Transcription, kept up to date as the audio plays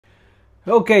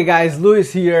Okay guys,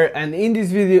 Luis here, and in this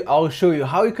video I'll show you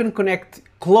how you can connect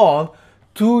Claude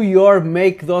to your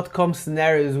make.com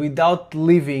scenarios without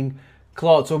leaving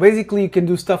Claude. So basically you can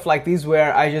do stuff like this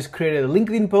where I just created a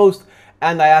LinkedIn post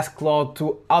and I asked Claude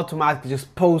to automatically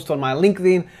just post on my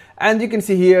LinkedIn, and you can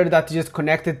see here that it just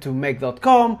connected to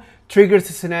make.com, triggers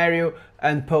the scenario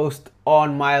and post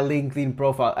on my LinkedIn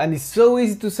profile. And it's so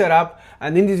easy to set up,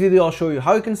 and in this video I'll show you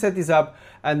how you can set this up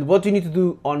and what you need to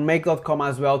do on make.com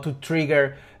as well to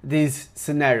trigger these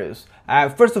scenarios.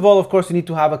 First of all, of course, you need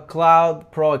to have a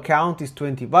Cloud Pro account, it's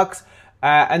 20 bucks,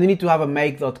 and you need to have a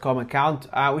make.com account,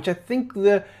 which I think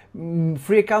the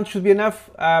free account should be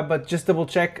enough, but just double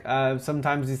check.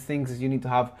 Sometimes these things you need to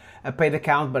have a paid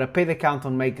account, but a paid account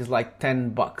on Make is like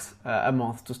 10 bucks a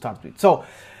month to start with. So,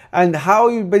 and how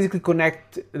you basically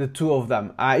connect the two of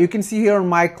them. You can see here on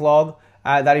my Claude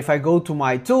that if I go to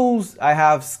my tools, I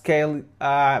have scale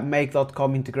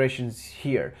make.com integrations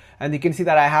here. And you can see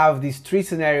that I have these three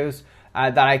scenarios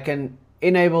that I can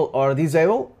enable or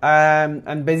disable.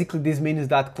 And basically this means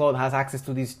that Claude has access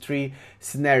to these three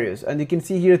scenarios. And you can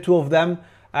see here two of them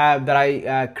that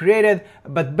I created.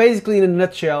 But basically in a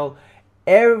nutshell,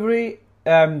 every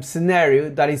scenario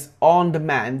that is on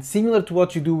demand, similar to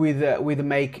what you do with the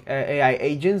Make AI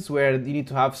agents, where you need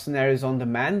to have scenarios on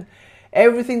demand,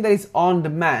 everything that is on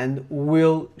demand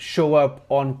will show up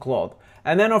on Claude.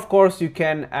 And then of course you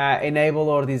can enable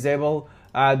or disable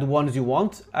the ones you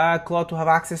want Claude to have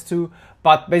access to,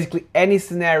 but basically any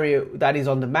scenario that is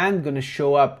on demand is going to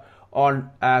show up on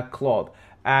Claude.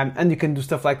 And you can do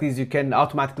stuff like this. You can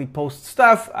automatically post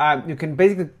stuff. You can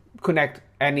basically connect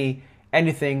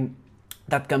anything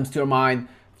that comes to your mind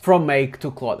from Make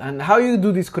to Claude. And how you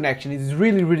do this connection is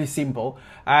really simple.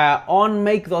 On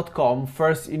make.com,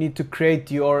 first you need to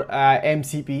create your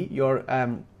MCP, your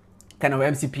kind of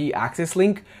MCP access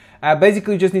link.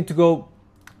 Basically you just need to go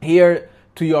here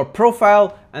to your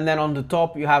profile, and then on the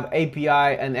top you have API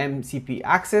and MCP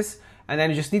access, and then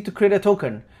you just need to create a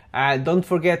token. Don't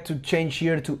forget to change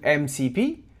here to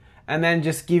MCP, and then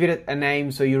just give it a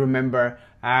name so you remember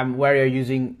where you're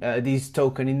using this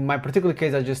token. In my particular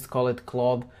case, I just call it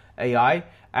Claude AI.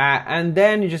 And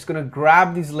then you're just gonna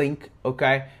grab this link,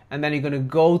 okay? And then you're gonna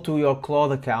go to your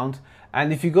Claude account.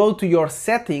 And if you go to your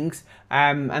settings,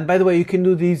 and by the way, you can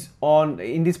do this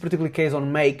in this particular case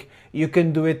on Make, you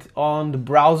can do it on the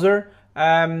browser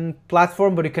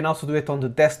platform, but you can also do it on the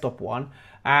desktop one.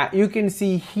 You can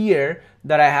see here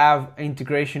that I have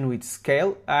integration with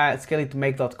Scale,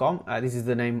 scaleitmake.com. This is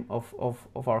the name of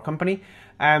our company.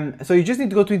 So you just need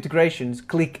to go to integrations,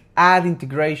 click add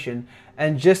integration,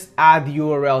 and just add the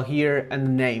URL here and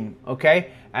the name,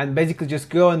 okay? And basically just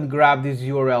go and grab this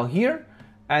URL here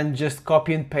and just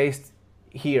copy and paste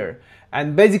here.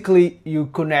 And basically you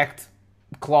connect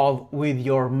Claude with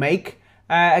your Make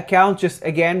account. Just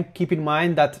again, keep in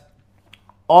mind that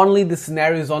only the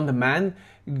scenarios on demand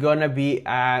gonna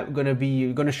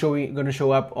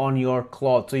show up on your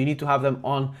Claude. So you need to have them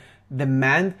on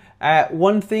demand.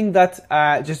 One thing that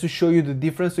just to show you the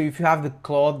difference, so if you have the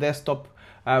Claude desktop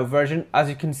version, as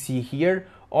you can see here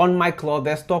on my Claude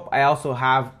desktop, I also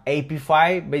have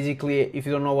Apify. Basically, if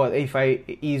you don't know what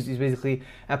Apify is basically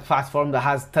a platform that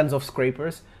has tons of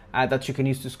scrapers that you can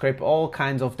use to scrape all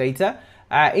kinds of data.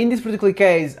 In this particular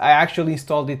case, I actually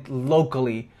installed it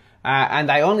locally. And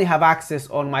I only have access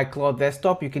on my Claude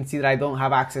desktop. You can see that I don't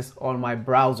have access on my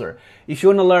browser. If you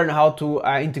want to learn how to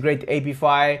integrate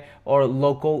Apify or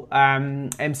local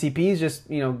MCPs, just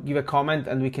give a comment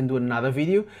and we can do another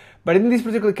video. But in this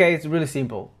particular case, it's really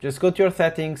simple. Just go to your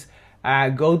settings,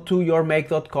 go to your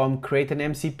make.com, create an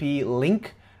MCP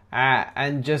link,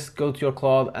 and just go to your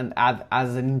Claude and add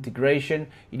as an integration.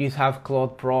 You need to have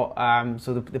Claude Pro,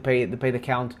 so the paid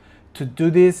account to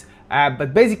do this.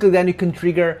 But basically then you can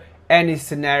trigger any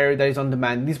scenario that is on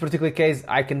demand. In this particular case,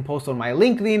 I can post on my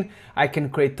LinkedIn, I can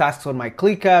create tasks on my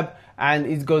ClickUp, and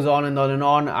it goes on and on and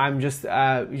on. I'm just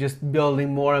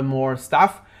building more and more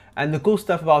stuff. And the cool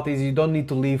stuff about this is you don't need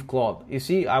to leave Claude. You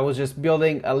see, I was just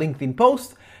building a LinkedIn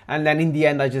post, and then in the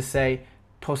end I just say,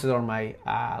 post it on my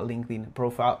LinkedIn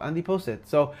profile, and they post it.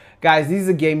 So guys, this is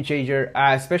a game changer,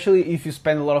 especially if you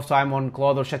spend a lot of time on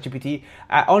Claude or ChatGPT.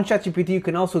 On ChatGPT you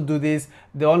can also do this.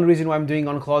 The only reason why I'm doing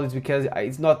on Claude is because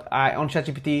it's not on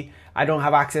ChatGPT. I don't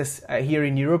have access here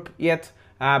in Europe yet,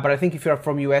 but I think if you're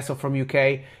from US or from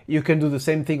UK, you can do the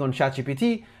same thing on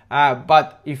ChatGPT.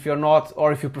 But if you're not,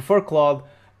 or if you prefer Claude,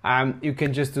 you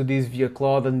can just do this via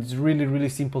Claude, and it's really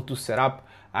simple to set up.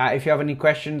 If you have any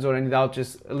questions or any doubt,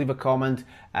 just leave a comment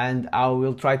and I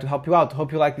will try to help you out.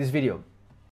 Hope you like this video.